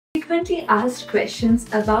frequently asked questions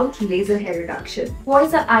about laser hair reduction. What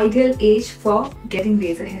is the ideal age for getting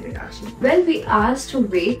laser hair reduction? Well, we asked to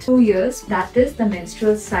wait 2 years, that is the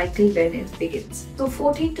menstrual cycle when it begins. So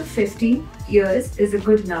 14 to 15 years is a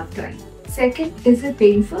good enough time. Second, is it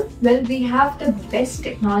painful? Well, we have the best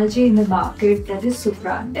technology in the market, that is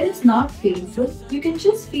Supran. It is not painful. You can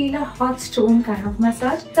just feel a hot stone kind of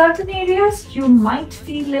massage. Certain areas you might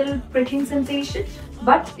feel little pricking sensation,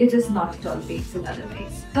 but it is not at all painful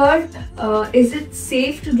otherwise. Third, is it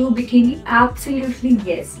safe to do bikini? Absolutely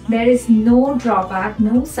yes. There is no drawback,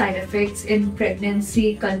 no side effects in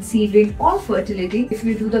pregnancy, conceiving or fertility if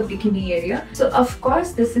you do the bikini area. So of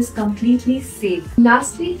course this is completely safe.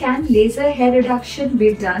 Lastly, can laser hair reduction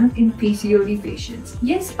be done in PCOD patients?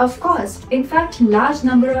 Yes, of course. In fact, large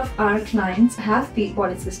number of our clients have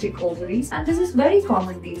polycystic ovaries and this is very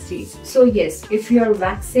common these days. So yes, if you are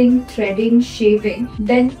waxing, threading, shaving,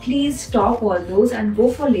 then please stop all those and go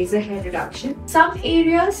for laser hair reduction. Some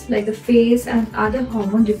areas like the face and other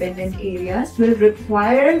hormone dependent areas will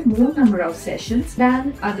require more number of sessions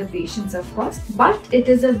than other patients of course, but it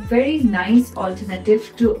is a very nice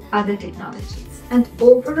alternative to other technologies. And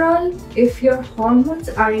overall, if your hormones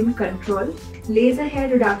are in control, laser hair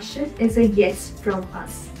reduction is a yes from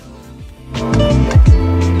us.